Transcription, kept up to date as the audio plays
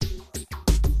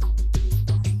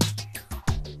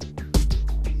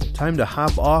Time to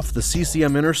hop off the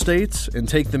CCM Interstate and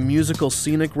take the musical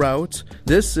scenic route.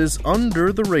 This is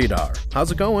Under the Radar.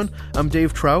 How's it going? I'm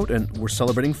Dave Trout, and we're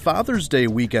celebrating Father's Day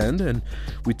weekend, and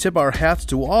we tip our hats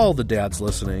to all the dads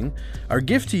listening. Our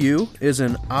gift to you is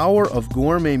an hour of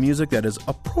gourmet music that is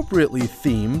appropriately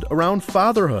themed around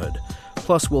fatherhood.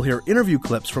 Plus, we'll hear interview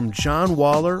clips from John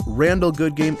Waller, Randall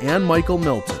Goodgame, and Michael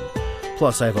Milton.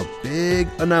 Plus, I have a big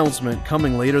announcement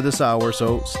coming later this hour,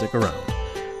 so stick around.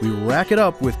 We rack it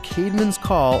up with Caedmon's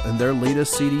Call and their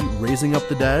latest CD, Raising Up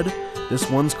the Dead. This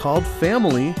one's called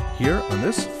Family, here on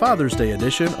this Father's Day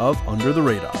edition of Under the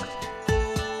Radar.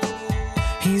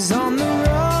 He's on the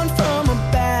run from a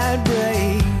bad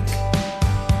break.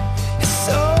 His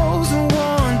soul's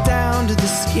worn down to the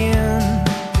skin.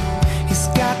 He's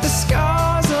got the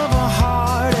scars of a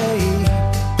heartache,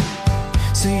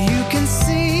 so you can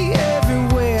see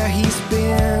everywhere he's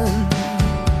been.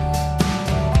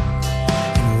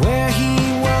 And where he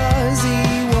was the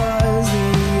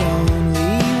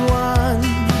only one.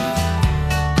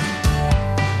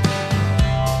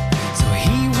 So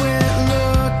he went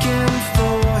looking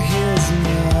for his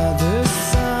mother's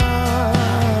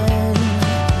son.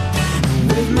 And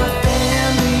with my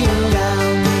family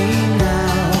around me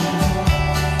now,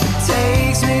 it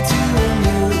takes me to a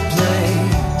new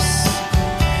place.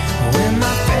 When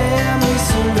my family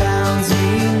surrounds me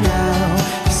now,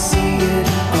 I see it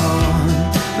on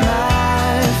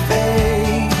my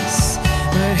face.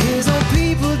 But his own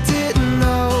people didn't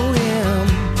know him.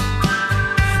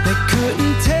 They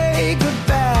couldn't take the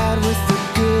bad with the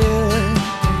good.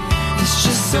 There's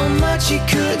just so much he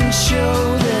couldn't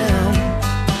show them,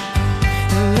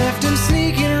 and left him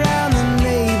sneaking around the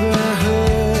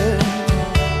neighborhood.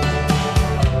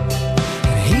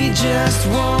 And he just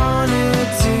wanted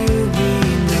to be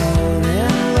known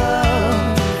and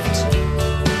loved.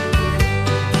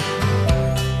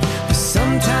 But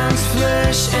sometimes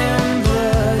flesh and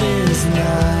blood is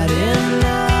not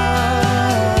enough.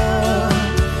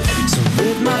 So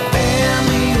with my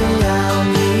family around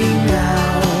me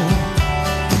now,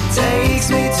 it takes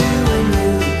me to a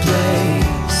new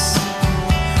place.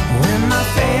 When my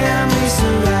family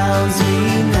surrounds me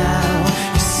now,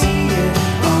 you see it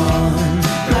on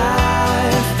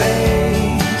my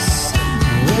face.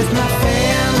 With my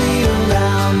family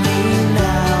around me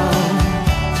now,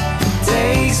 it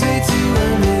takes me to a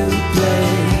new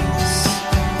place.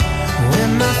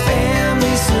 When my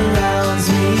family surrounds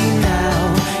me now,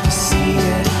 you see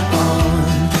it on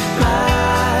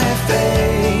my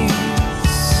face.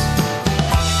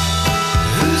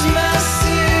 Who's my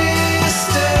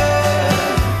sister?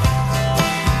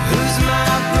 Who's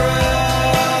my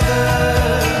brother?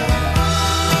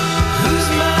 Who's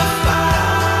my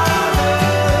father?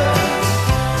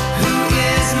 Who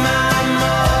is my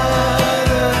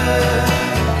mother?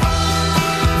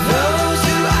 Those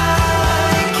who I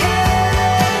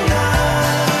cannot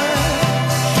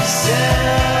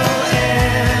sell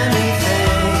anything.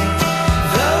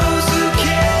 Those who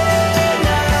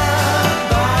cannot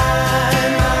buy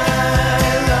my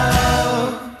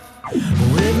love.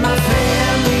 With my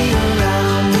family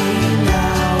around me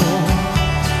now,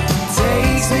 it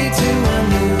takes me to a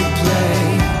new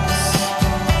place.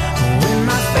 When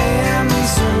my family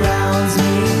surrounds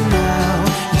me now,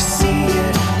 you see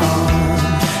it on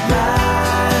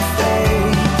my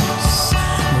face.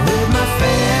 With my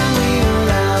family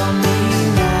around me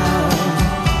now,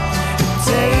 it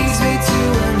takes me to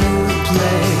a new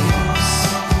place.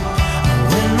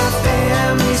 When my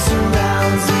family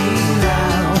surrounds me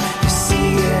now, you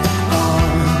see it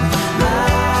on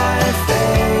my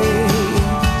face.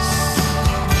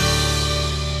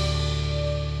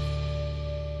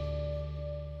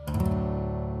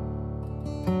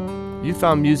 You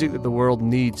found music that the world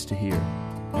needs to hear.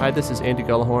 Hi, this is Andy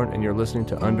Gullahorn, and you're listening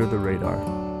to Under the Radar.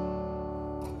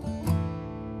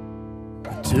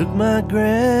 I took my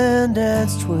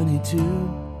granddad's 22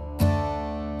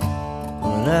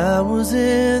 when I was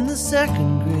in the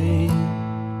second grade.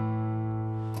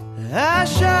 I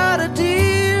shot a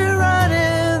deer right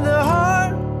in the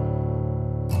heart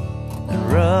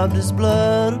and rubbed his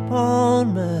blood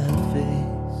upon my face.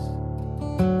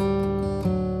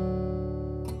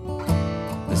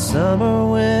 The summer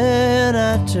when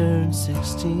I turned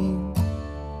 16,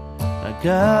 I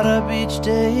got up each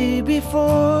day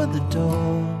before the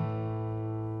dawn,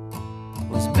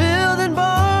 was building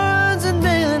barns and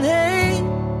baling hay,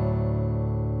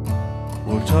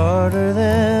 worked harder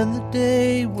than the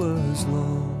day was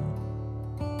long.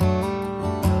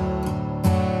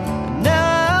 And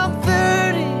now I'm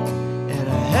 30 and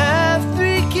I have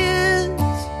 3 kids.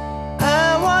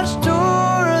 I watch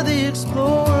Dora the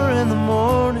Explorer in the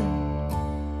morning.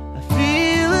 I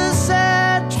feel as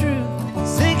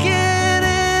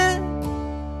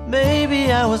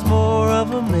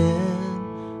a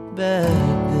man back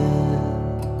then.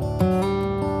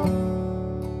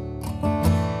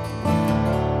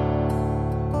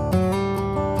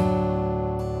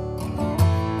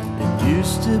 It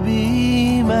used to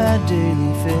be my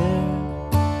daily fare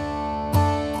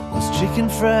was chicken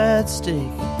fried steak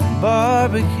and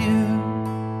barbecue.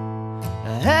 I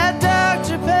had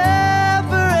Dr.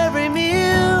 Pepper every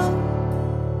meal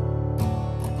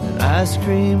and ice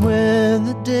cream when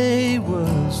the day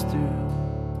was through.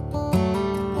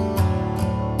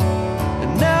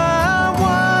 And now I'm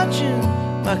watching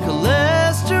my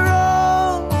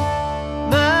cholesterol,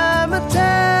 my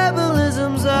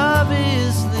metabolism's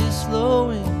obviously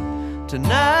slowing.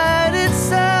 Tonight it's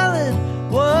salad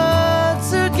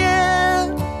once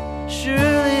again.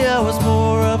 Surely I was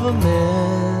more of a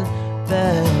man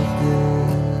back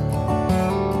then.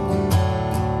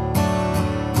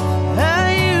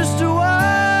 I used to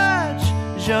watch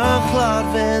Jean-Claude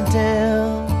Van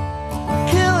Damme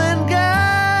killing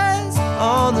guys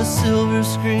on the silver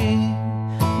screen.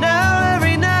 Now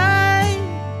every night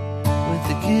with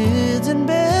the kids in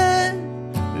bed,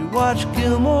 we watch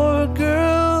Gilmore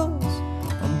Girls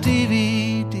on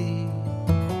DVD.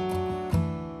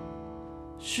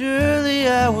 Surely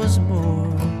I was more.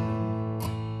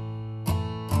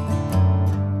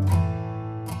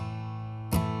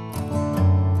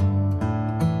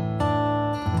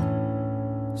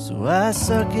 So I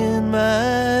suck in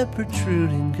my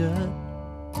protruding gut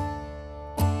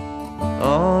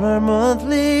on our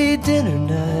monthly dinner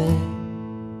night.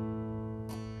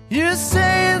 You're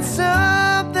saying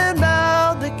something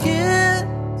about the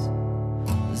kids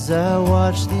as I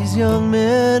watch these young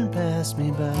men pass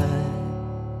me by.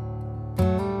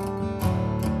 Well,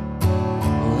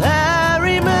 I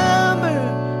remember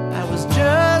I was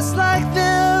just like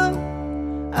them.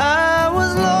 I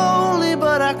was lonely,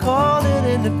 but I called it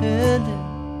independent.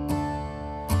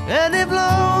 And if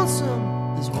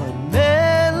lonesome is what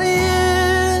manly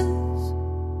is,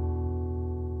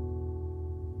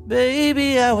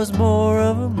 baby, I was more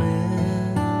of a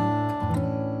man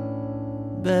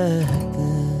back then.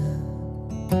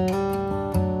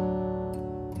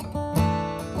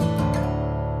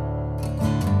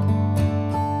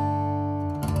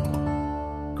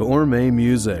 Gourmet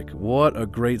Music. What a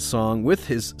great song with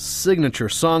his signature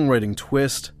songwriting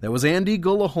twist. That was Andy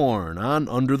Gullahorn on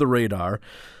Under the Radar.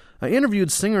 I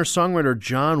interviewed singer-songwriter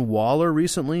John Waller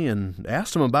recently and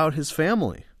asked him about his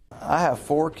family. I have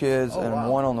 4 kids and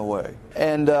one on the way.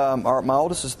 And my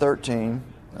oldest is 13.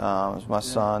 It's my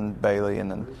son, Bailey.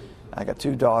 And then I got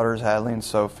 2 daughters, Hadley and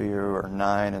Sophie, who are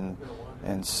 9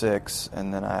 and 6.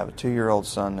 And then I have a 2-year-old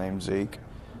son named Zeke.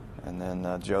 And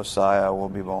then Josiah will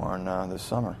be born this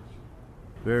summer.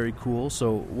 Very cool.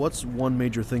 So what's one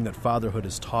major thing that fatherhood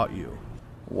has taught you?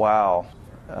 Wow.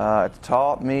 It's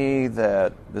taught me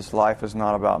that this life is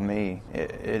not about me.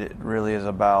 It really is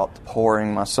about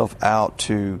pouring myself out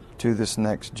to this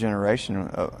next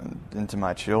generation, into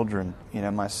my children. You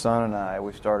know, my son and I,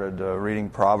 we started reading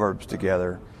Proverbs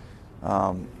together.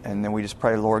 And then we just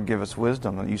pray, Lord, give us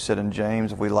wisdom. You said in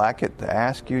James, if we lack it, to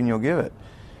ask you and you'll give it.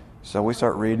 So we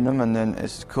start reading them, and then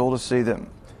it's cool to see that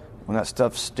when that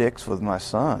stuff sticks with my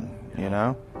son, you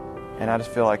know? And I just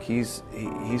feel like he's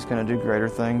going to do greater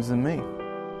things than me.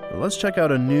 Let's check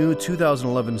out a new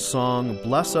 2011 song,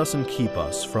 Bless Us and Keep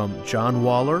Us, from John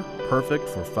Waller, perfect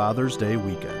for Father's Day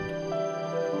weekend.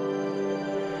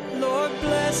 Lord,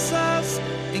 bless us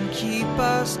and keep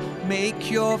us. Make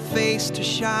your face to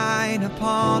shine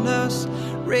upon us.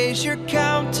 Raise your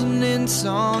countenance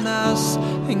on us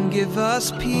and give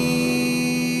us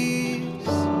peace.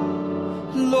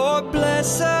 Lord,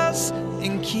 bless us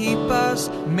and keep us.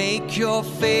 Make your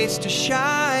face to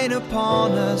shine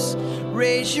upon us.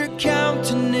 Raise your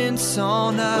countenance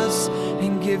on us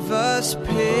and give us peace.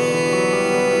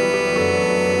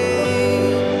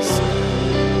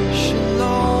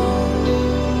 Shalom,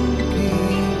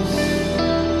 peace.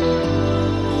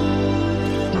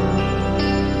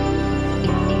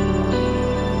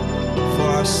 For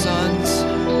our sons,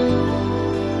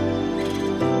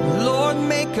 Lord,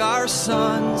 make our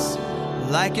sons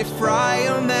like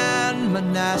Ephraim and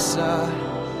Manasseh,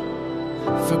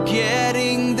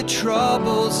 forgetting the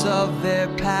troubles of their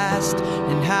past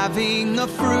and having a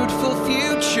fruitful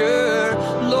future.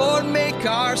 Lord, make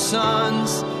our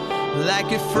sons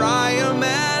like Ephraim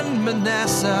and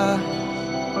Manasseh,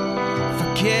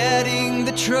 forgetting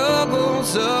the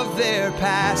troubles of their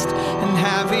past and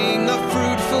having a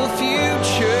fruitful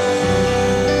future.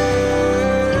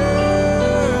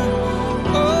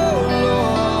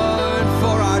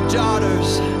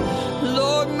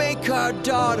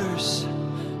 Daughters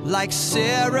like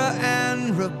Sarah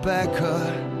and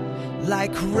Rebecca,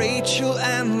 like Rachel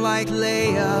and like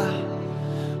Leah,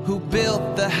 who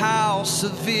built the house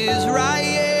of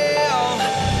Israel.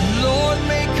 Lord,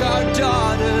 make our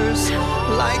daughters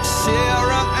like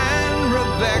Sarah and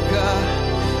Rebecca,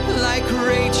 like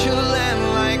Rachel and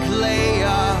like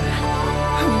Leah,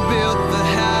 who built the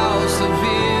house of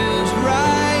Israel.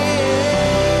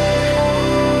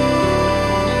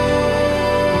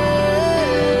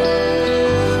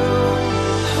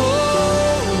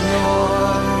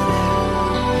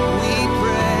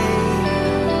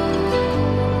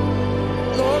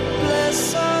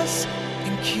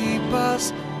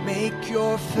 Make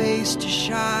your face to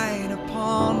shine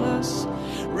upon us,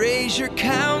 raise your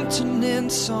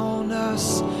countenance on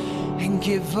us, and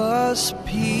give us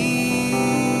peace.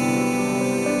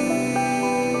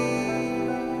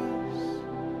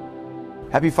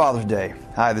 Happy Father's Day.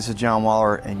 Hi, this is John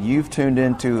Waller, and you've tuned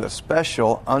into a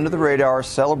special Under the Radar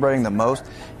celebrating the most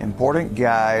important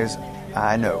guys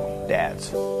I know,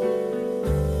 dads.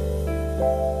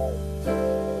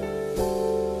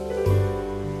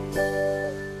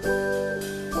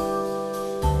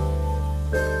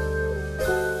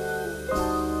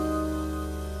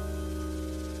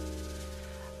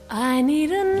 I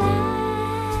need a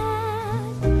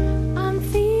nap, I'm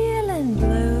feeling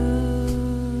blue.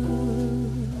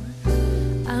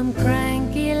 I'm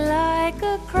cranky like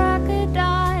a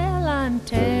crocodile, I'm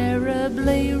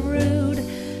terribly rude.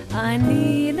 I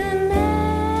need a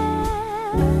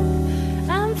nap,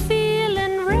 I'm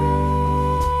feeling red.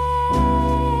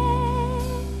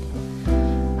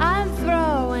 I'm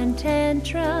throwing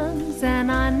tantrums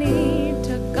and I need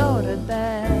to go to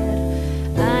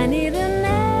bed. I need a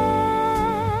nap,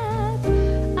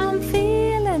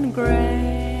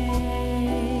 gray.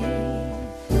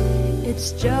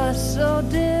 It's just so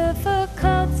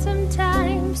difficult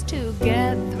sometimes to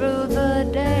get through the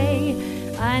day.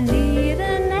 I need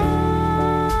a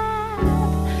nap,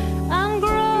 I'm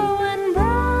growing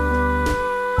brown.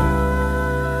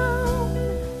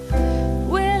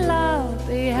 Will I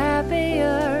be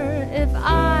happier if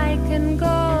I can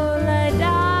go lay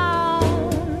down?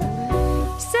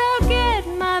 So get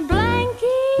my blankie,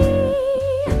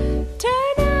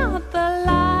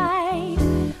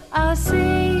 I'll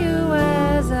see you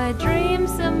as I dream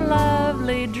some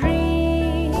lovely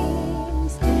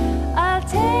dreams. I'll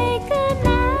take a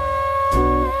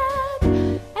nap,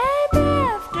 and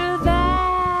after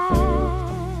that,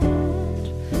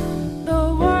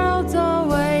 the world's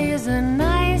always a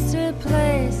nicer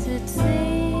place, it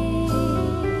seems.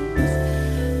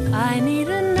 I need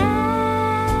a nap.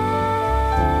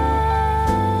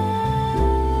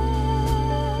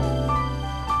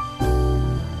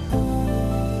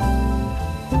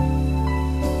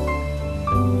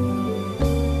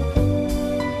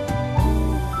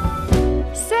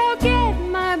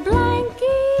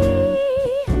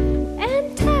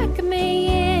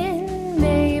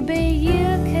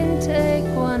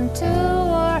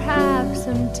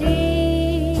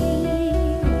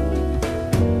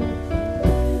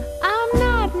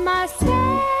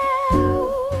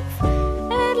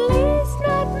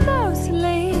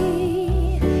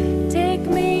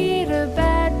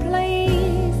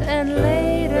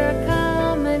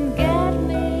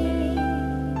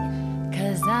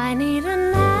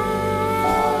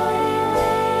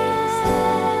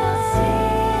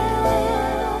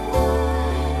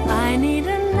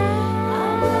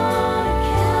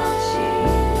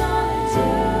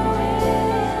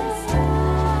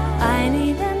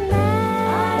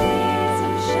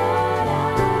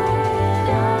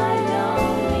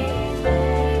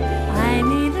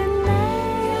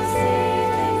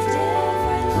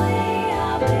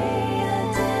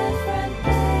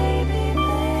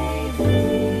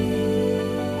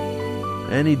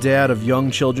 Any dad of young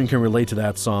children can relate to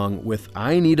that song with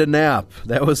I Need a Nap.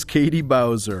 That was Katie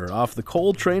Bowser off the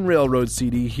Coltrane Railroad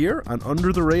CD here on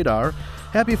Under the Radar.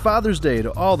 Happy Father's Day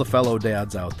to all the fellow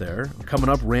dads out there. Coming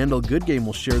up, Randall Goodgame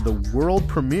will share the world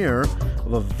premiere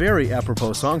of a very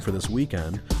apropos song for this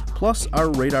weekend, plus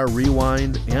our Radar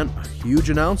Rewind and a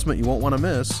huge announcement you won't want to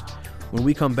miss. When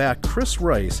we come back, Chris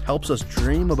Rice helps us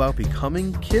dream about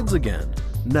becoming kids again.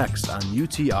 Next on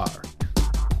UTR.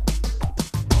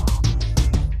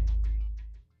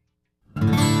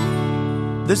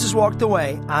 This is Walked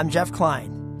Away. I'm Jeff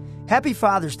Klein. Happy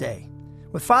Father's Day.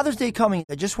 With Father's Day coming,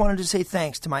 I just wanted to say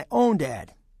thanks to my own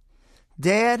dad.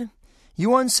 Dad,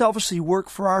 you unselfishly worked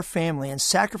for our family and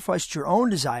sacrificed your own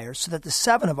desires so that the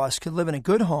 7 of us could live in a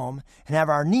good home and have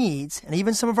our needs and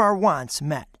even some of our wants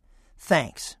met.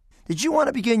 Thanks. Did you want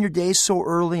to begin your days so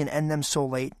early and end them so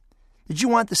late? Did you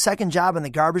want the second job in the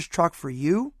garbage truck for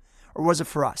you, or was it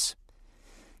for us?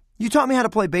 You taught me how to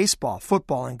play baseball,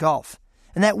 football, and golf.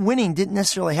 And that winning didn't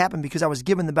necessarily happen because I was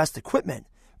given the best equipment,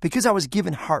 because I was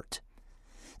given heart.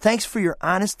 Thanks for your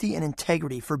honesty and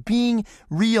integrity, for being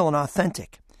real and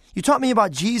authentic. You taught me about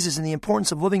Jesus and the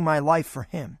importance of living my life for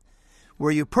Him.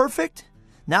 Were you perfect?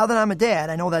 Now that I'm a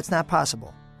dad, I know that's not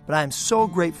possible, but I am so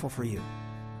grateful for you.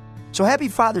 So happy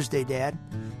Father's Day, Dad.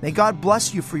 May God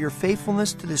bless you for your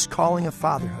faithfulness to this calling of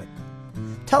fatherhood.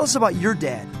 Tell us about your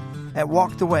dad at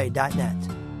walkedaway.net.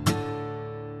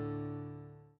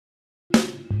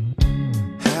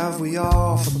 Have we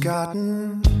all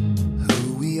forgotten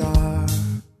who we are?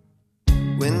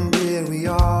 When did we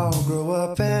all grow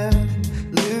up and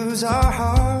lose our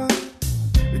heart?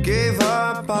 We gave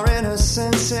up our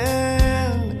innocence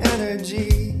and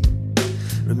energy.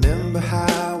 Remember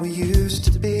how we used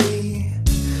to be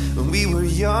when we were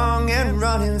young and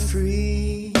running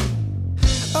free.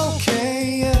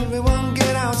 Okay, everyone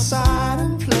get outside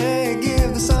and play.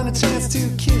 Give the sun a chance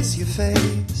to kiss your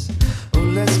face. Oh,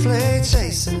 let's play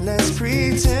chase and let's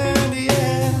pretend,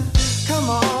 yeah. Come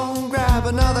on, grab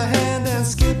another hand and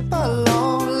skip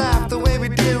along. Laugh the way we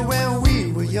did when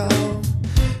we were young.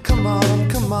 Come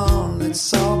on,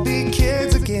 let's all be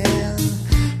kids again.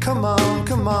 Come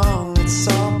on, let's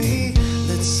all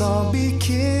be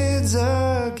kids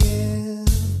again.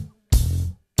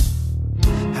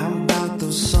 How about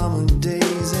those summer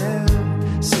days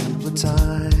and simpler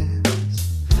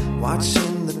times?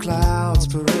 Watching the clouds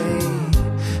parade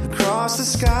across the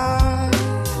sky.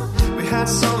 We had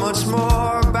so much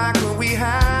more back when we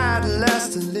had less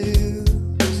to lose.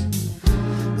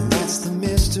 And that's the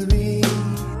mystery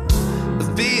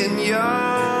of being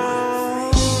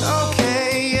young.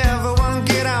 Okay, everyone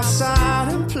get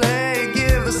outside and play.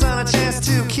 Give the sun a chance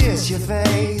to kiss your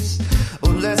face. Oh,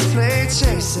 let's play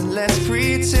chase and let's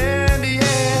pretend,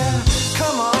 yeah.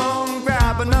 Come on,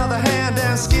 grab another hand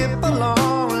and skip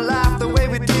along. Laugh the way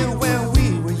we did when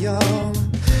we were young.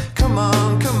 Come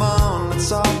on,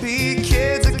 let's all be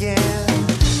kids again.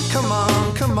 Come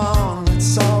on,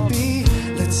 let's all be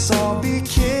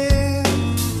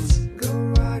kids. Go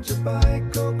ride your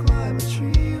bike, go climb a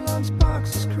tree. Lunch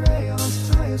boxes, crayons,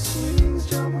 tie your swings.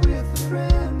 Jump with a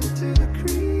friend into the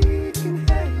creek. And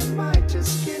hey, you might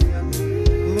just skin your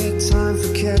knee. Make time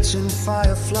for catching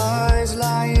fireflies.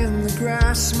 Lie in the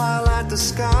grass, smile at the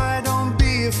sky. Don't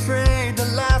be afraid to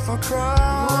laugh or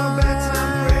cry. More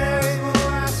bedtime prayers,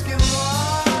 more asking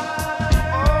why.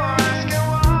 More asking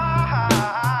why.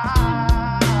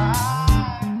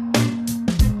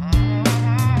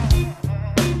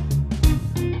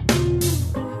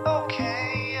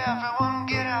 Okay, everyone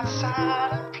get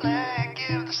outside and play.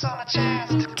 Give the sun a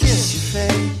chance to kiss your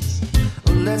face.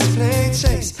 Oh, let's play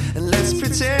chase and let's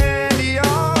pretend,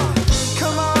 y'all.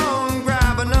 Come on,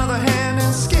 grab another hand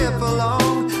and skip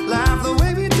along. Laugh the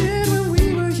way we did when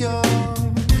we were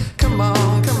young. Come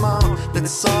on,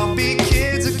 let's all be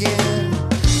kids again.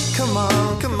 Come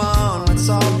on, let's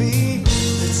all be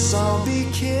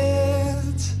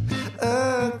kids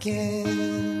again.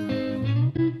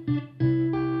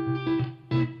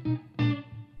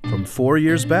 From 4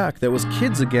 years back, that was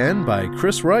Kids Again by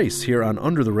Chris Rice here on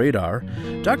Under the Radar.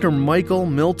 Dr. Michael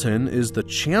Milton is the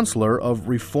Chancellor of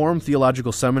Reformed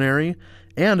Theological Seminary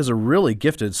and is a really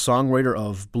gifted songwriter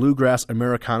of bluegrass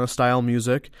Americana-style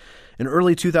music. In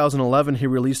early 2011, he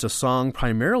released a song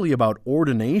primarily about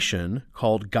ordination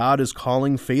called God is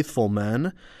Calling Faithful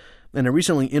Men. And I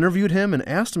recently interviewed him and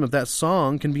asked him if that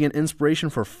song can be an inspiration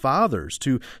for fathers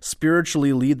to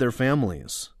spiritually lead their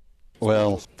families.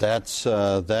 Well, that's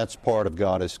part of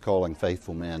God is calling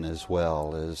faithful men as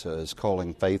well, is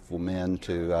calling faithful men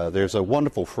to. There's a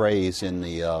wonderful phrase in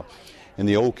the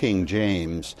Old King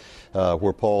James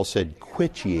where Paul said,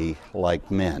 "Quit ye like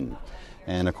men,"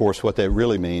 and of course what that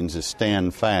really means is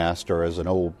stand fast, or as an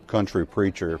old country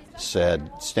preacher said,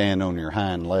 stand on your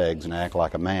hind legs and act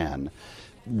like a man.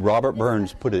 Robert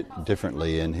Burns put it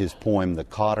differently in his poem, "The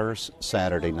Cotter's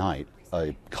Saturday Night."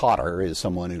 A cotter is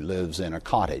someone who lives in a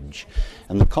cottage.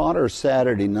 And the Cotter's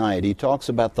Saturday Night, he talks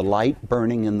about the light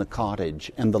burning in the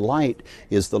cottage. And the light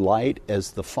is the light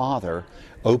as the father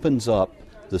opens up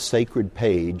the sacred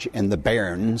page and the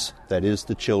bairns, that is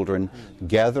the children,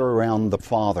 gather around the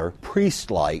father,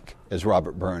 priest-like, as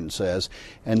Robert Burns says,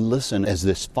 and listen as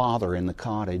this father in the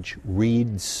cottage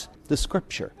reads the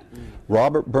scripture.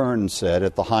 Robert Burns said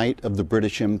at the height of the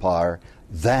British Empire,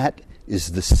 that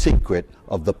is the secret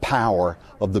of the power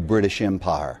of the British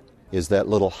Empire, is that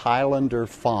little Highlander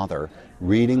father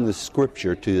reading the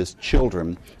scripture to his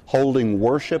children, holding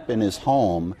worship in his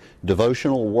home,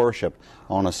 devotional worship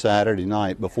on a Saturday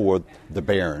night before the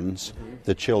bairns,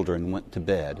 the children, went to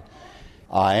bed.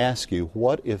 I ask you,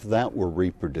 what if that were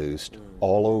reproduced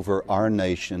all over our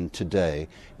nation today,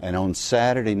 and on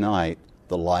Saturday night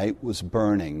the light was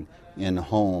burning in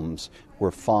homes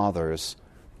where fathers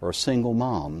or single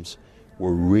moms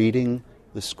were reading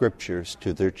the scriptures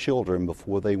to their children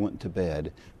before they went to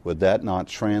bed? Would that not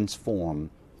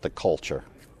transform the culture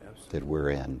that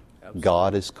we're in?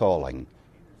 God is calling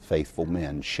faithful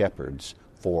men, shepherds,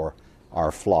 for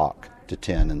our flock to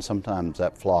tend, and sometimes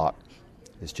that flock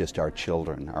is just our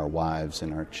children, our wives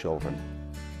and our children.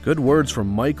 Good words from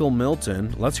Michael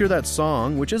Milton. Let's hear that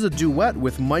song, which is a duet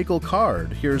with Michael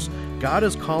Card. Here's God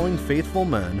is Calling Faithful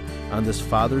Men on this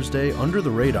Father's Day Under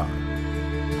the Radar.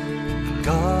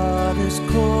 God is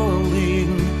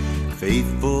calling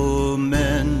faithful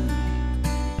men,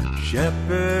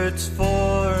 shepherds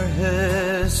for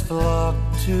his flock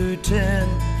to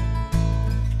tend.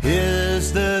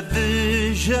 Here's the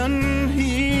vision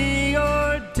he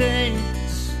ordains.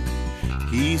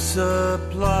 He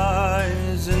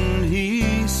supplies and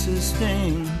he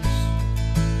sustains.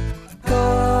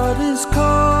 God is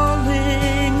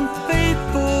calling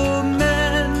faithful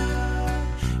men,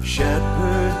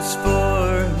 shepherds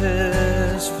for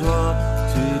his flock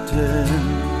to tend.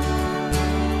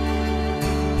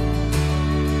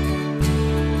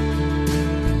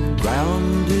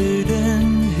 Grounded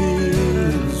in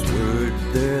his word,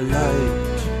 their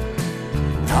light,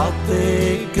 out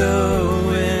they go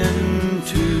into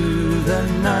the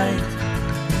night,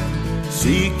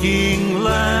 seeking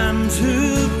lambs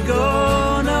who've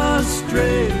gone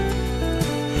astray,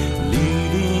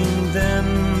 leading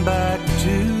them back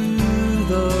to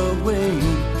the way.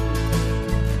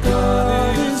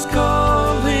 God is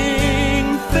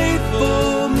calling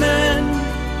faithful men,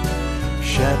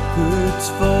 shepherds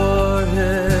for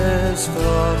his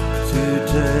flock to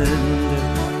tend.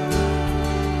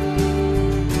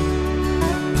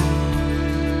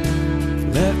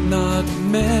 Let not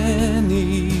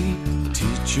many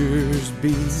teachers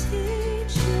be,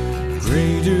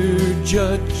 greater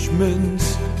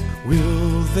judgments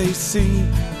will they see,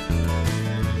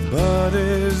 but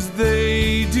as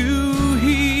they do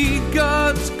heed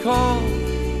God's call,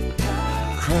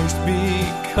 Christ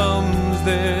becomes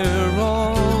their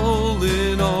all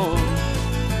in all.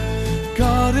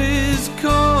 God is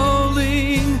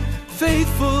calling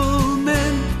faithful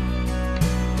men,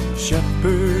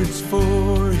 shepherds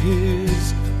for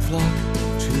his flock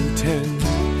to tend.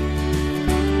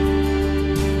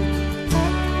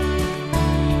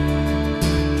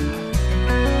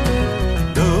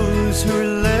 Those who are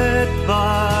led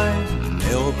by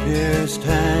nail-pierced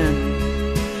hand,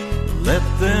 let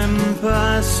them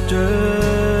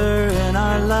pasture in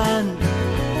our land,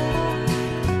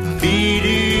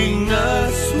 feeding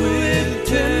us with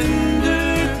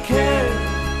tender care,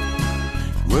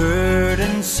 word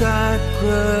and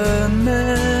sacrament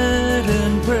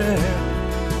and prayer.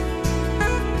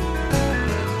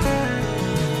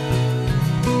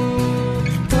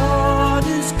 God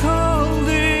is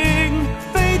calling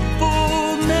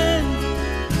faithful men,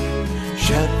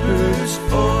 shepherds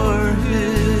for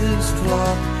his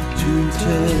flock to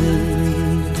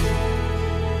tend.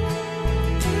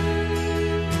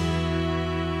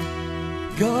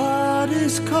 God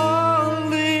is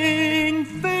calling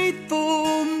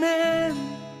faithful men,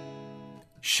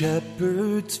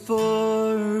 shepherds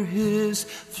for his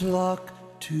flock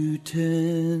to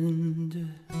tend.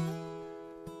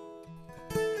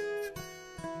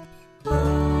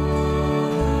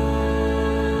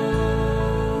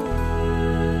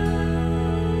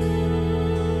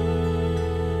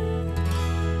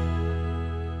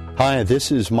 Hi,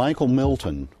 this is Michael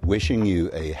Milton wishing you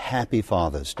a happy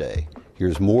Father's Day.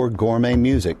 Here's more gourmet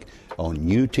music on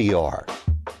UTR.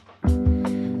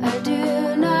 I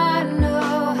do not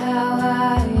know how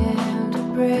I am to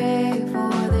pray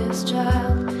for this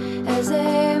child. As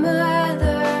a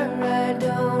mother, I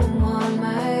don't want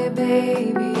my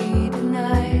baby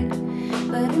denied.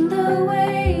 But in the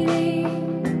waiting,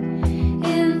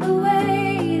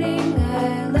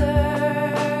 I learned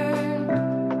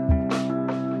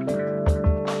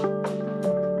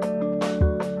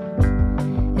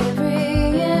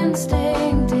every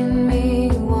instinct in me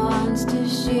wants to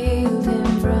shield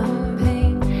him from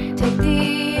pain. Take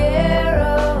the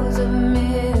arrows of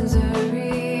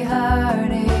misery,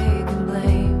 heartache, and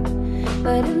blame.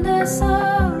 But in the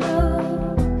sorrow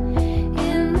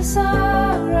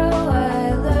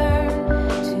I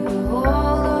learn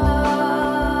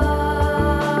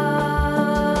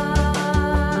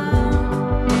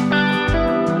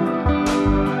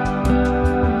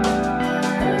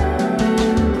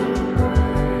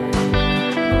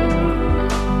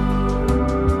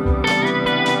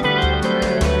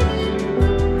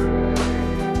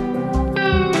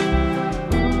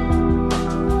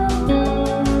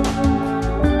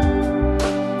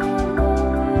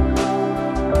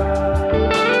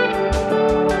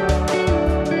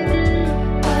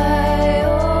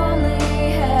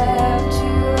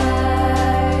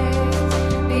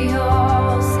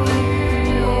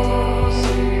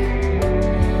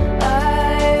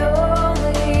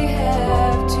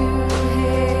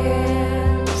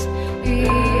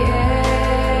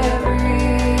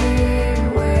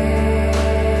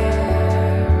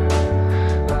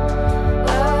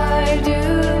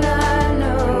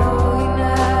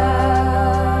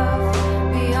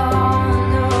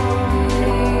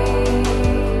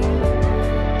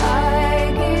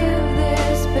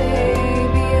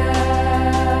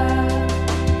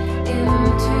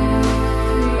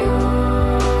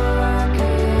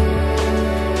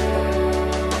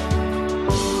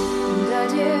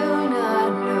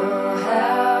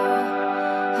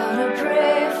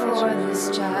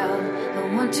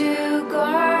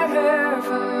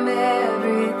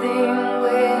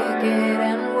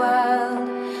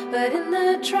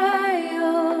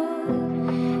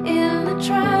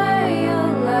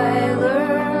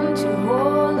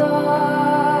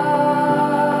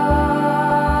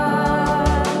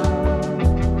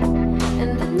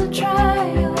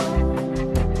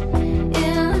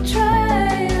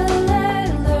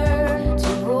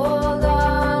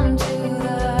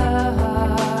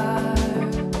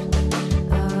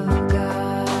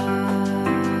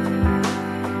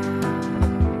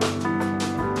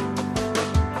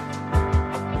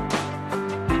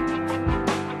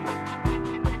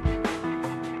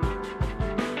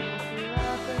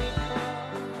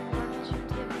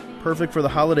Perfect for the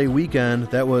holiday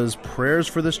weekend. That was Prayers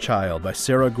for This Child by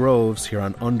Sarah Groves here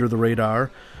on Under the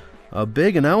Radar. A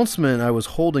big announcement I was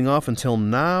holding off until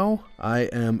now. I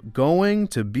am going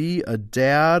to be a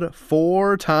dad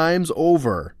 4 times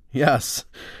over. Yes,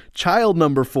 child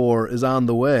number 4 is on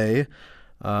the way.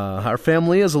 Our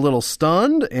family is a little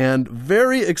stunned and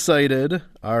very excited.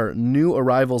 Our new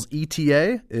arrival's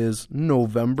ETA is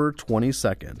November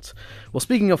 22nd. Well,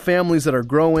 speaking of families that are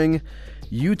growing,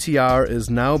 UTR is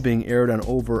now being aired on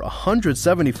over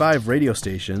 175 radio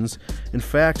stations. In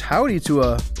fact, howdy to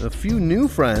a few new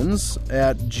friends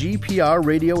at GPR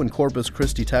Radio in Corpus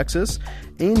Christi, Texas,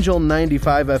 Angel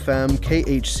 95 FM,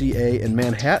 KHCA in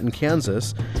Manhattan,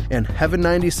 Kansas, and Heaven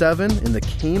 97 in the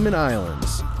Cayman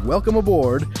Islands. Welcome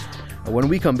aboard. When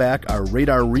we come back, our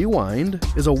Radar Rewind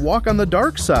is a walk on the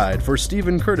dark side for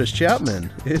Stephen Curtis Chapman.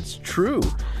 It's true.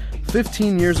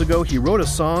 15 years ago, he wrote a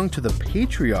song to the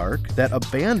patriarch that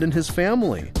abandoned his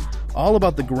family, all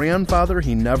about the grandfather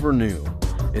he never knew.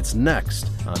 It's next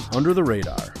on Under the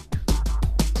Radar.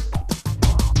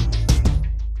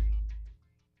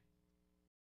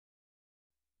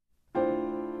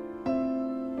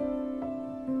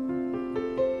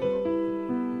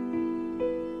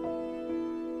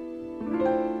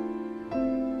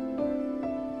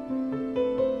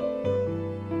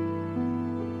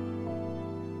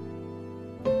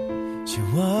 She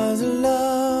was a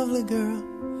lovely girl,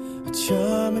 a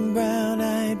charming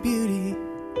brown-eyed beauty.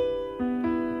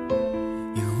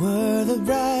 You were the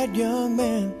bright young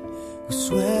man who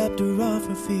swept her off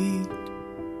her feet.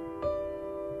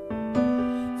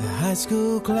 The high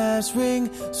school class ring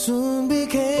soon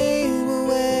became a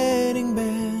wedding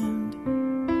band,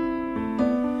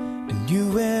 and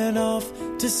you went off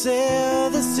to sail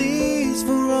the seas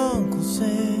for Uncle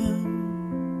Sam.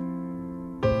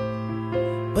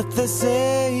 But they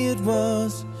say it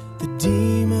was the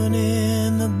demon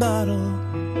in the bottle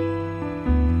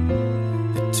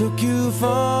that took you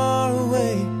far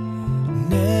away,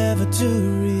 never to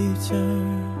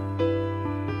return.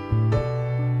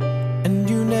 And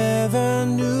you never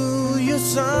knew your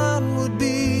son would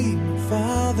be my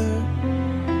father.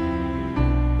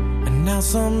 And now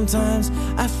sometimes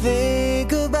I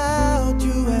think about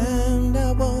you and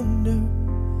I wonder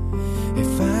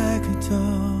if I could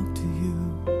talk.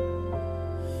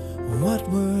 What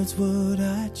words would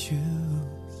I choose?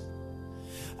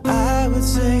 I would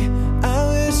say, I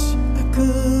wish I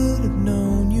could have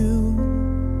known you.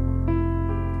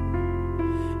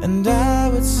 And I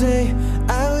would say,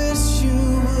 I wish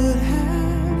you would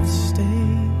have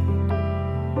stayed.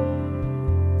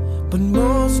 But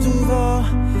most of all,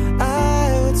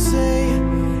 I would say,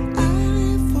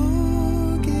 I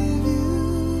forgive you.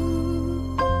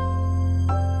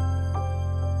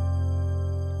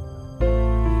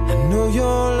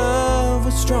 Your love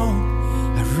was strong,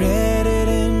 I read it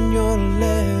in your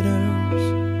letters.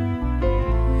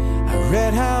 I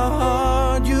read how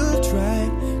hard you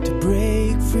tried to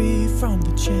break free from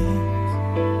the chains.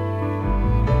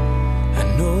 I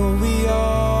know we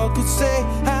all could say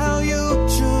how you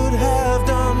should have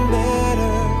done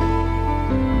better,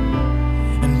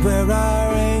 and wear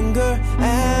our anger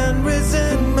and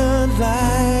resentment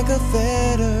like a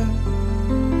fetter.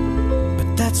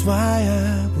 But that's why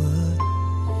I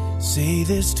say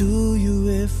this to you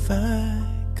if I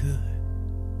could.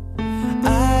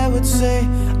 I would say,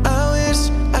 I wish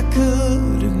I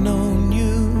could have known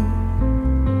you.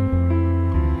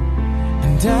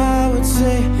 And I would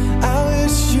say, I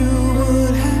wish you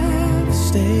would have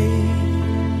stayed.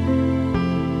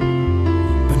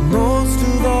 But most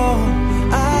of all,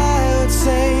 I would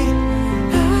say,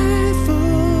 I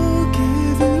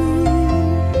forgive you.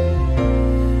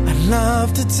 I'd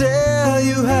love to tell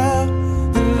you how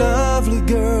lovely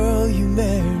girl you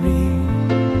married,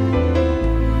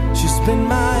 she's been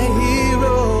my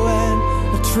hero and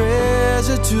a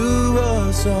treasure to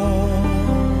us all.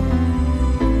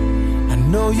 I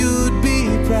know you'd be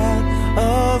proud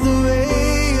of the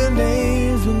way your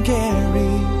name's been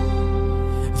carried.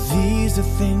 These are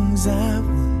things I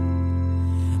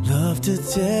would love to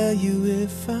tell you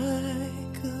if I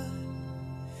could.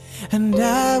 And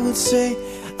I would say,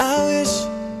 I wish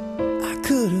I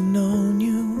could have known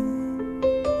you.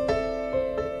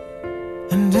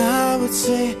 And I would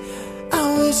say,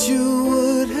 I wish you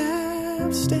would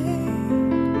have stayed.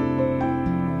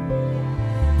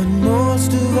 But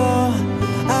most of all,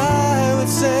 I would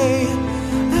say,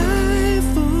 I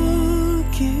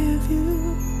forgive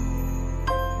you.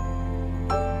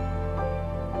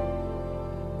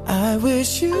 I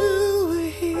wish you were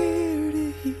here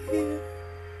to hear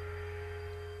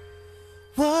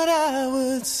what I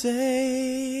would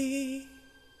say.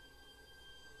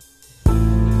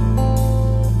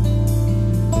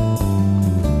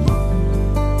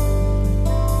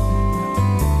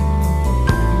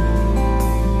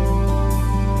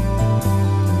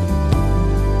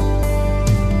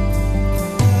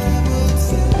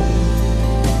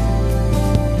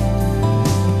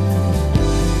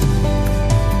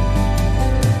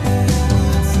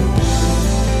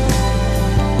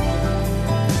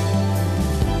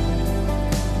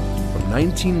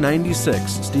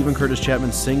 1996, Stephen Curtis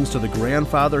Chapman sings to the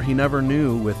grandfather he never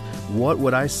knew with What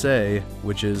Would I Say,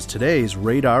 which is today's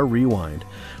Radar Rewind.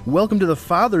 Welcome to the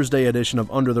Father's Day edition of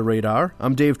Under the Radar.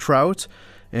 I'm Dave Trout,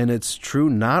 and it's true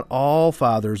not all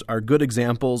fathers are good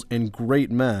examples and great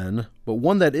men, but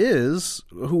one that is,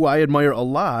 who I admire a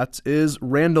lot, is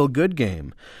Randall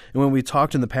Goodgame. And when we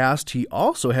talked in the past, he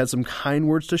also had some kind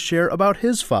words to share about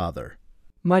his father.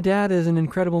 My dad is an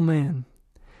incredible man.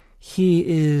 He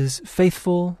is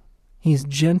faithful, he's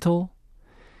gentle,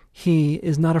 he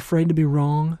is not afraid to be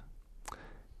wrong,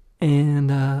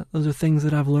 and those are things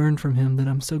that I've learned from him that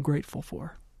I'm so grateful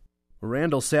for.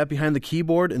 Randall sat behind the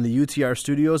keyboard in the UTR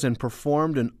studios and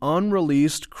performed an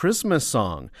unreleased Christmas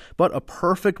song, but a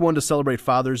perfect one to celebrate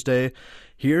Father's Day.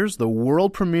 Here's the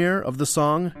world premiere of the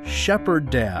song Shepherd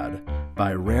Dad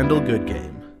by Randall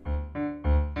Goodgame.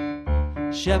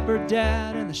 Shepherd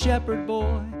Dad and the shepherd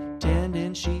boy,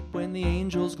 tending sheep when the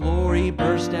angel's glory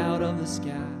burst out of the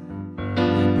sky.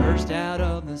 It burst out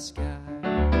of the sky.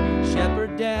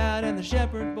 Shepherd Dad and the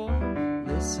shepherd boy,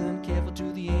 listen careful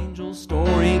to the angel's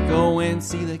story. Go and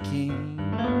see the king.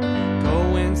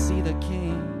 Go and see the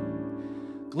king.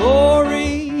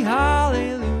 Glory,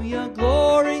 hallelujah,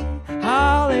 glory,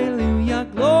 hallelujah,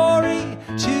 glory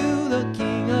to the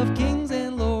King of kings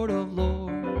and Lord of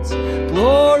lords.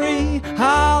 Glory,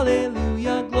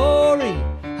 hallelujah, glory,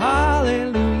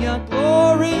 hallelujah,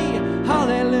 glory,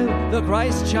 hallelujah, the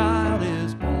Christ child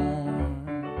is born.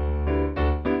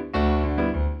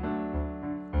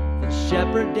 The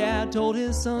shepherd dad told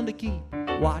his son to keep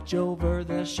watch over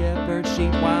the shepherd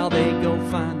sheep while they go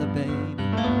find the baby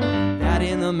that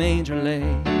in the manger lay.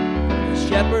 The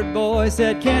shepherd boy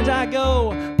said, can't I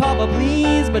go, Papa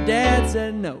please? But Dad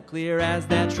said no, clear as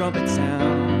that trumpet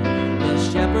sound.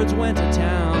 The shepherds went to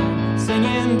town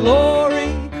singing glory,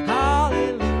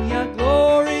 hallelujah,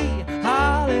 glory,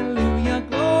 hallelujah,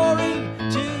 glory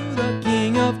to the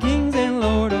King of kings and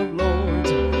Lord of lords.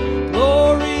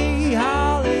 Glory,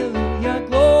 hallelujah,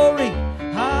 glory,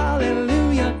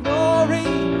 hallelujah, glory,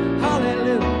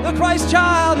 hallelujah, the Christ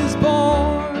child is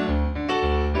born.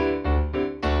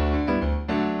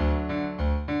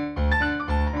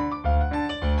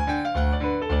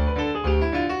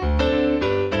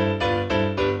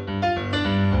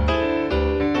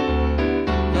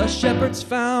 The shepherds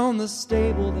found the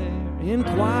stable there in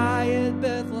quiet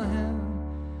Bethlehem.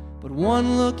 But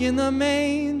one look in the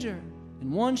manger,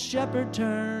 and one shepherd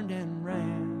turned and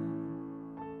ran.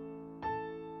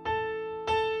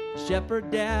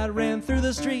 Shepherd dad ran through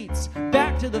the streets,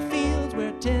 back to the fields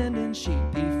where tending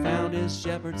sheep. He found his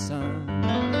shepherd son.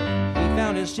 He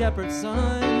found his shepherd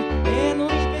son, and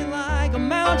leaping like a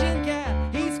mountain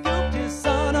cat, he scooped his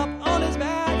son up on his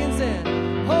back and said,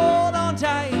 hold on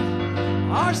tight,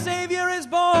 our Savior is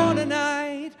born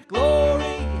tonight.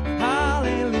 Glory,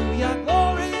 hallelujah,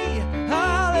 glory,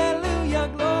 hallelujah,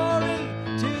 glory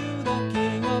to the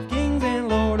King of kings and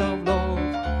Lord of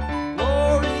lords.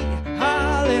 Glory,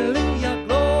 hallelujah,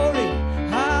 glory,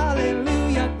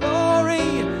 hallelujah,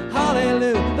 glory,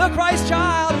 hallelujah, the Christ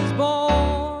child is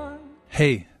born.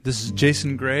 Hey, this is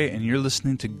Jason Gray, and you're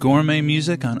listening to Gourmet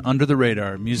Music on Under the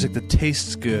Radar, music that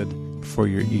tastes good for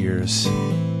your ears.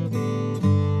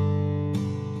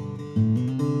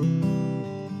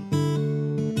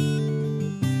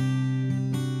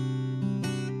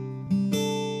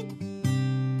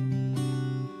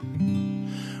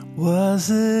 Was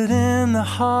it in the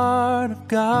heart of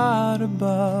God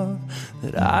above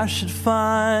that I should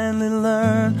finally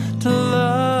learn to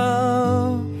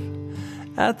love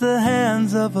at the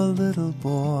hands of a little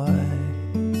boy?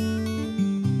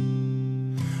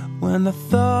 When I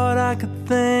thought I could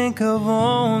think of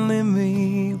only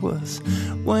me was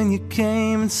when you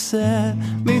came and set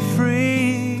me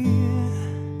free.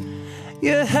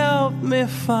 You helped me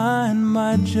find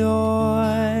my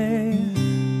joy.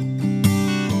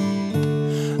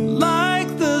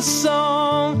 Like the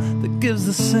song that gives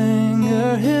the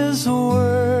singer his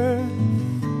worth,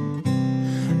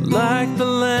 like the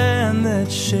land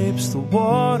that shapes the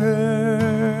water,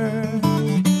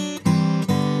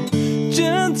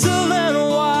 gentle and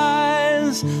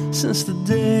wise since the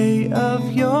day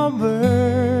of your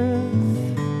birth.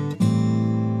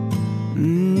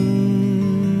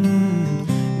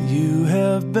 You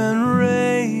have been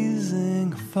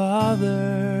raising a father.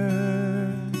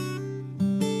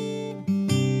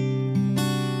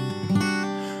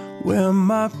 Where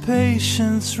my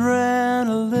patience ran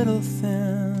a little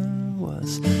thin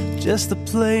was just the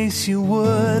place you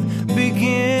would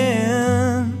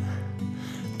begin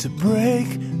to break,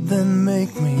 then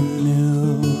make me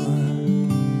new.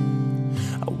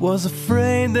 I was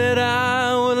afraid that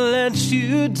I would let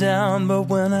you down, but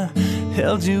when I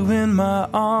held you in my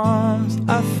arms,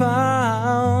 I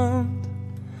found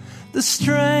the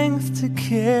strength to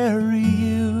carry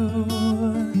you.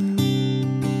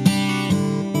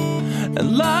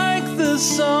 And like the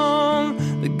song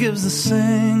that gives the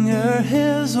singer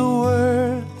his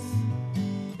worth,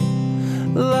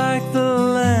 like the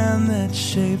land that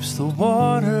shapes the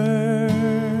water,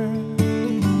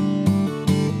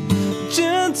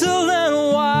 gentle and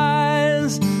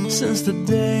wise since the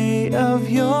day of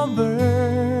your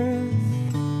birth.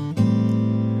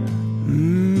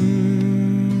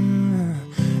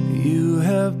 You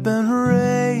have been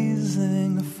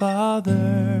raising a father.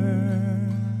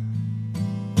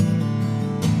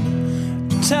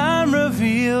 Time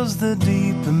reveals the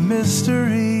deeper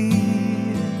mysteries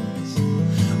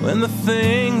when the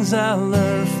things I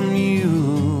learned from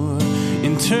you,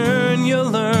 in turn you'll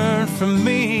learn from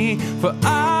me. For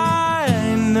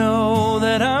I know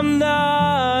that I'm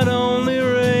not only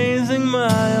raising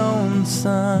my own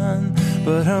son,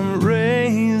 but I'm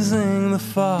raising the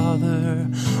father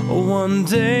one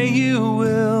day you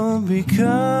will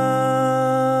become.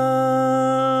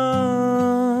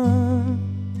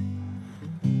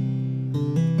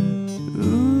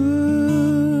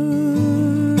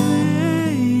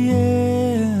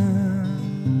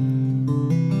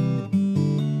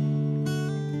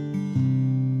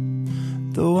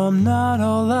 Though I'm not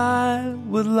all I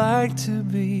would like to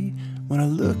be, when I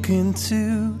look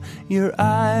into your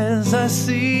eyes, I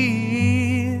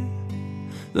see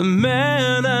the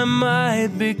man I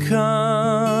might become.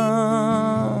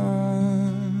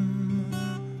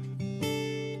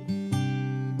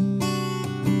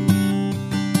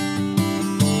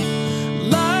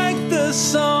 Like the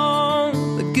song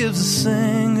that gives a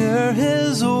singer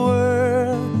his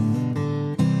worth,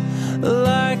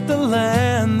 like the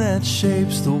land that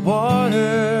shapes the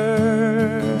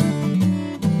water,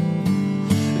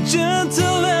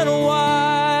 gentle and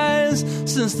wise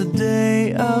since the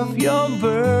day of your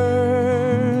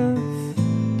birth.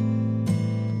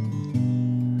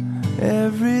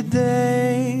 Every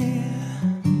day,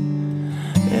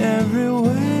 every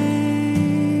way,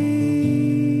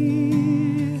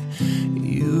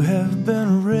 you have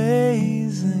been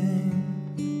raising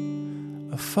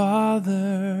a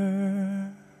father.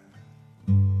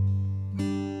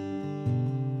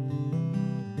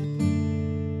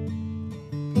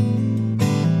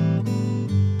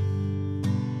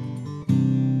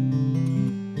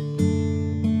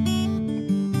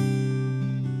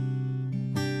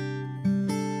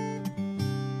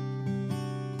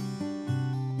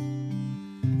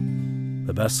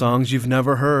 The best songs you've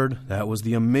never heard. That was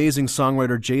the amazing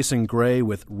songwriter Jason Gray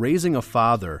with Raising a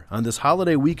Father on this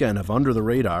holiday weekend of Under the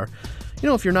Radar. You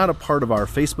know, if you're not a part of our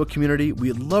Facebook community,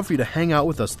 we'd love for you to hang out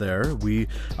with us there. We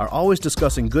are always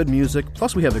discussing good music,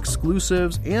 plus we have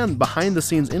exclusives and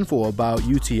behind-the-scenes info about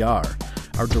UTR.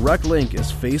 Our direct link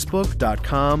is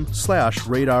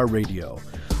facebook.com/Radar Radio.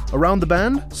 Around the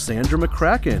bend, Sandra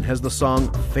McCracken has the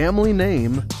song Family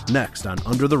Name next on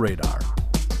Under the Radar.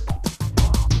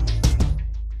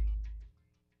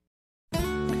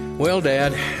 Well,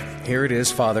 Dad, here it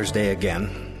is, Father's Day again.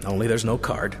 Only there's no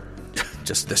card.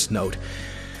 Just this note.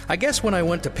 I guess when I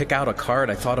went to pick out a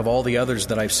card, I thought of all the others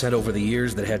that I've sent over the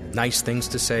years that had nice things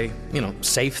to say,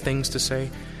 safe things to say.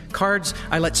 Cards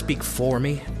I let speak for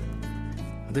me.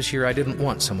 This year I didn't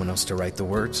want someone else to write the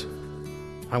words.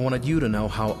 I wanted you to know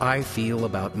how I feel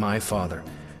about my father.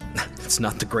 It's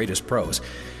not the greatest prose,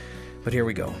 but here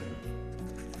we go.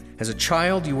 As a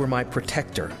child, you were my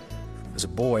protector. As a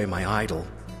boy, my idol.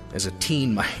 As a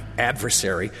teen, my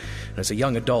adversary. And as a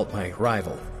young adult, my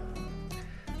rival.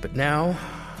 But now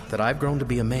that I've grown to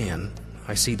be a man,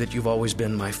 I see that you've always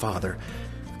been my father,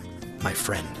 my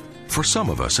friend. For some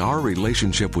of us, our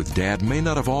relationship with Dad may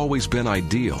not have always been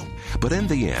ideal, but in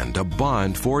the end, a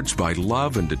bond forged by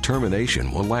love and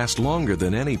determination will last longer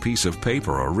than any piece of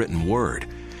paper or written word.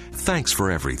 Thanks for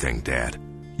everything, Dad.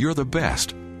 You're the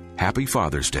best. Happy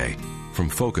Father's Day from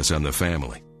Focus on the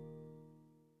Family.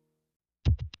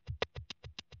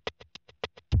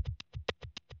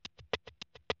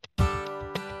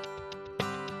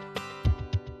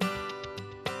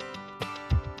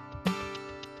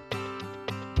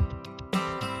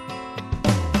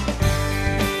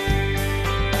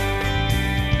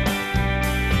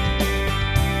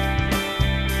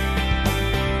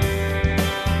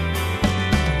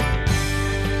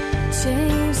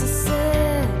 Change the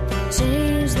set,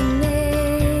 change the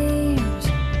names.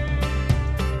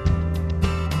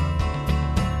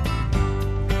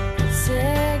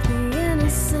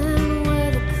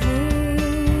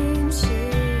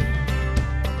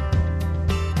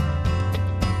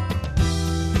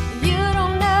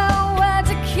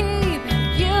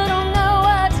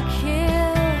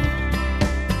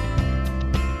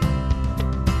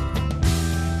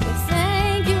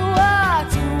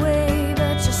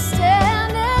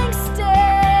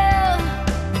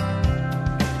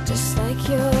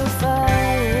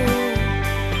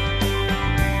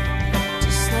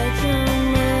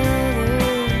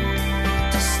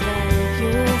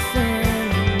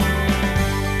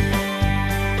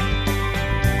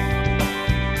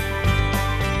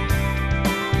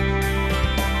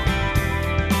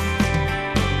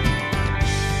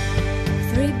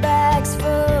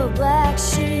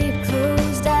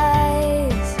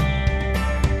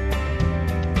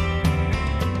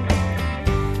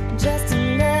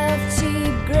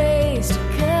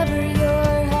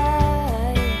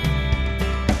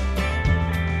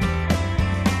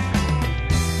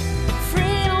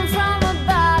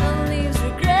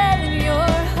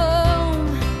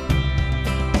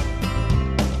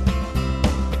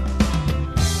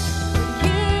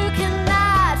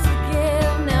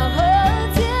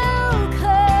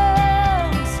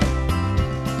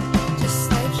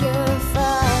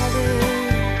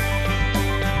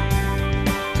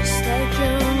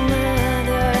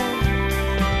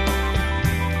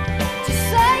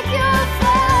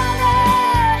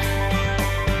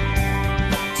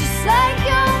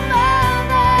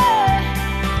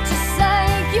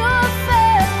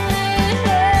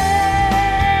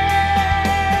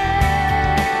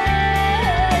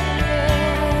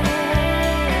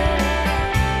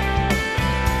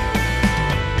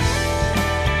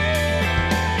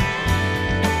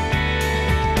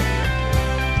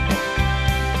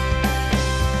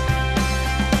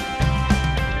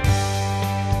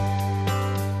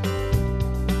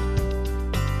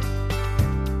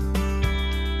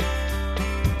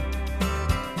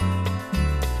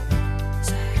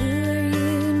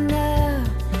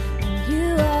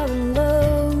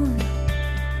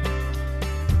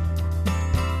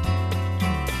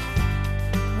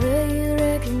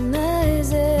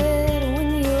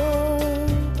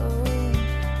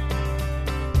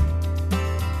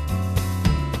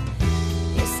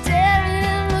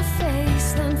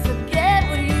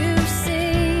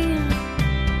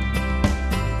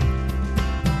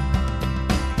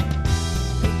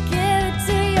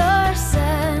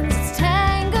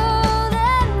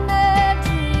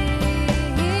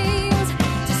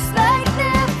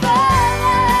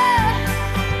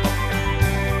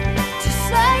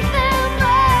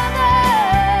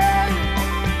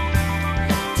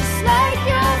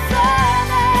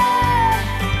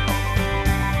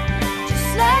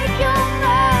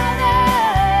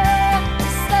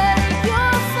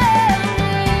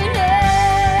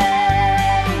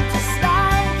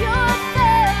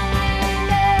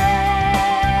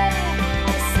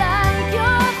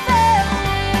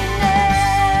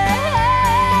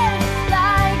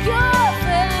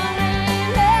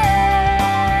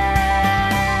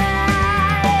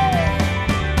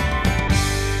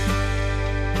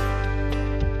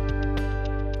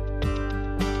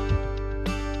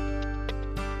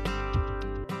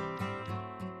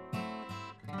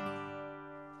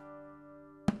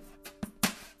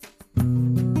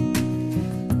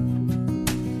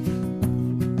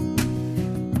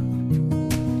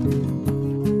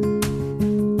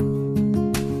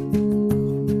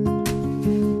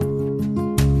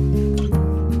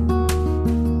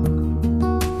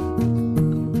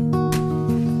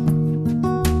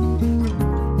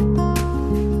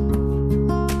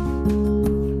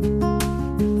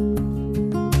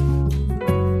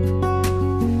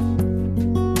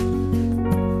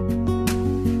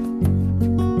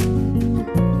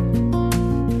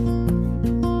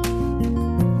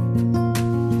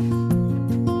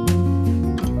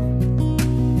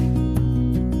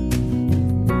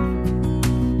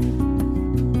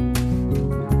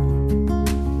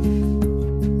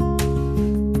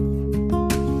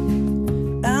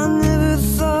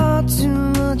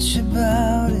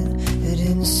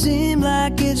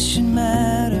 like it should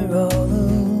matter all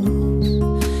those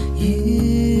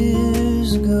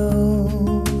years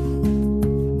ago.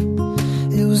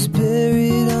 It was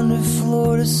buried under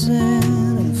Florida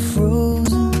sand and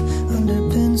frozen under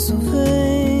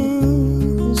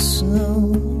Pennsylvania snow.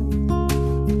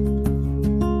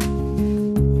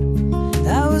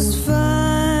 I was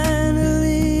fine to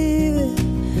leave it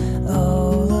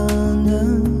all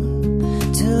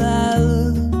undone till I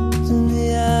looked in the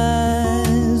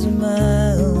eyes of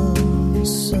my own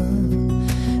son,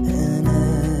 and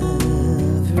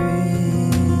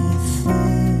everything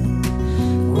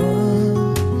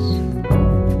was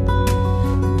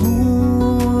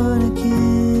born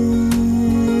again,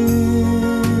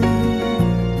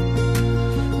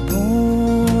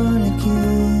 born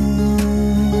again,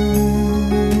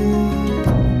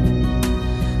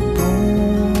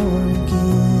 born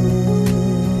again.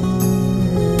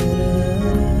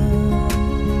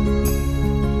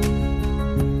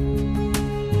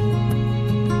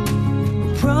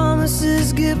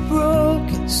 Promises get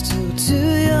broken, still too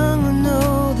young to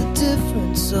know the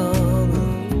difference. All the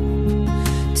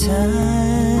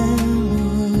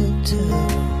time would tell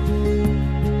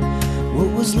what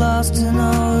was lost in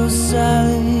all those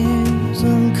silent years,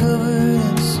 uncovered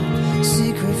in some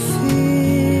secret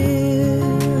fear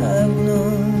I've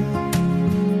known.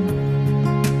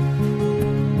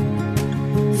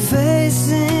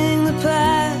 Facing the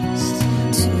past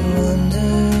to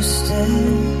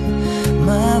understand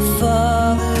my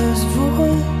father's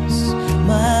voice,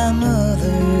 my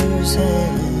mother's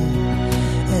hand,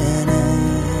 and everything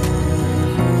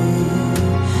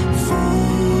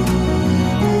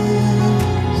is born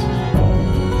again,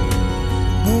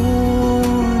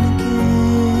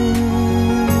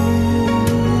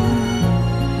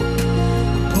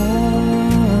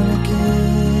 born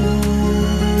again,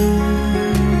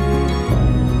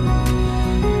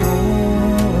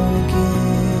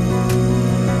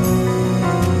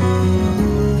 born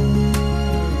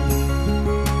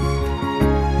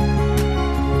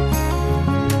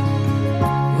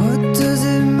What does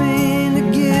it mean to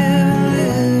give and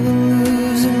live and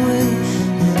lose and win,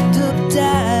 end up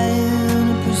dying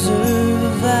to preserve a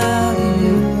vow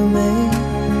you made?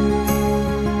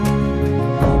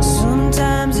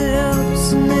 Sometimes it helps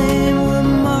to name what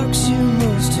marks you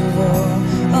most of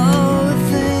all the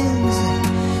things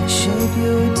that shape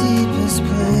your deepest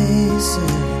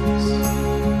places.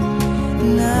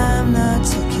 And I'm not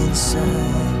taking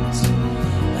sides,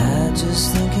 I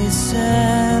just think it's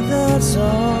sad, that's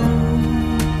all.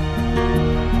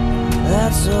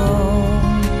 That's all.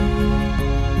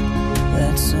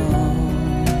 That's all.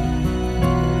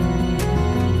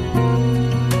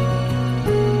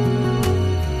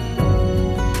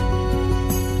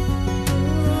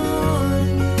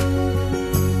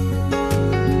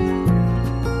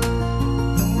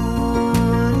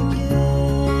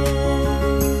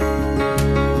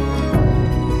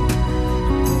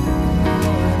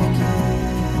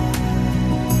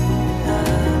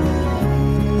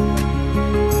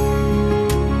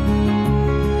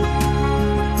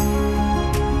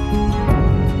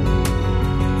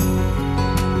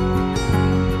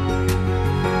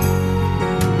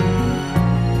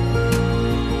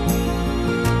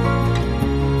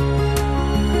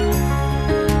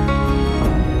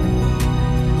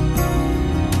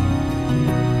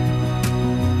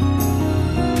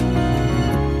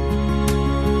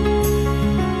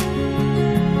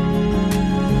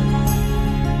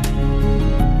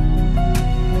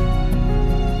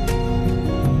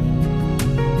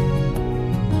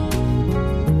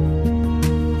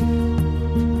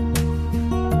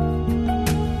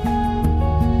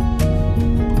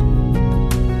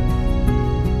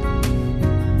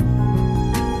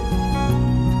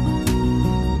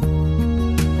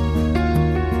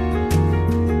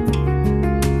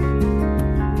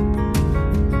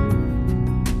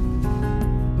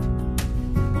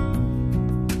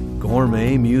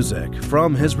 Gourmet music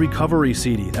from his recovery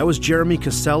CD. That was Jeremy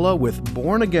Casella with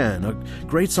Born Again, a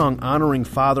great song honoring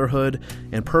fatherhood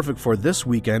and perfect for this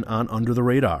weekend on Under the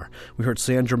Radar. We heard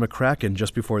Sandra McCracken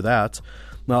just before that.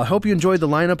 Now, I hope you enjoyed the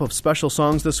lineup of special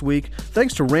songs this week.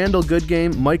 Thanks to Randall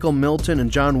Goodgame, Michael Milton, and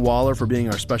John Waller for being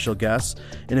our special guests.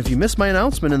 And if you missed my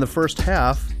announcement in the first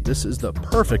half, this is the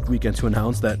perfect weekend to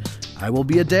announce that I will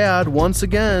be a dad once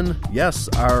again. Yes,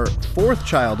 our fourth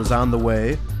child is on the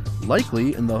way,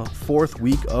 likely in the fourth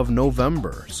week of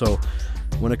November. So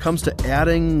when it comes to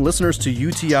adding listeners to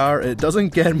UTR, it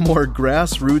doesn't get more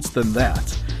grassroots than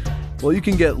that. Well, you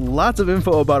can get lots of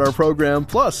info about our program,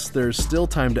 plus there's still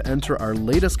time to enter our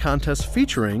latest contest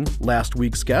featuring last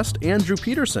week's guest, Andrew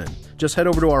Peterson. Just head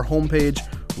over to our homepage,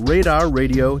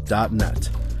 radarradio.net.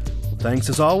 Thanks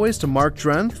as always to Mark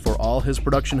Drenth for all his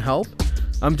production help.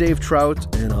 I'm Dave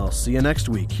Trout, and I'll see you next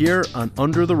week here on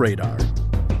Under the Radar.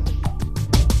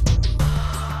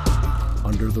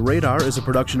 Under the Radar is a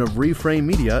production of Reframe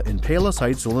Media in Palos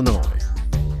Heights, Illinois.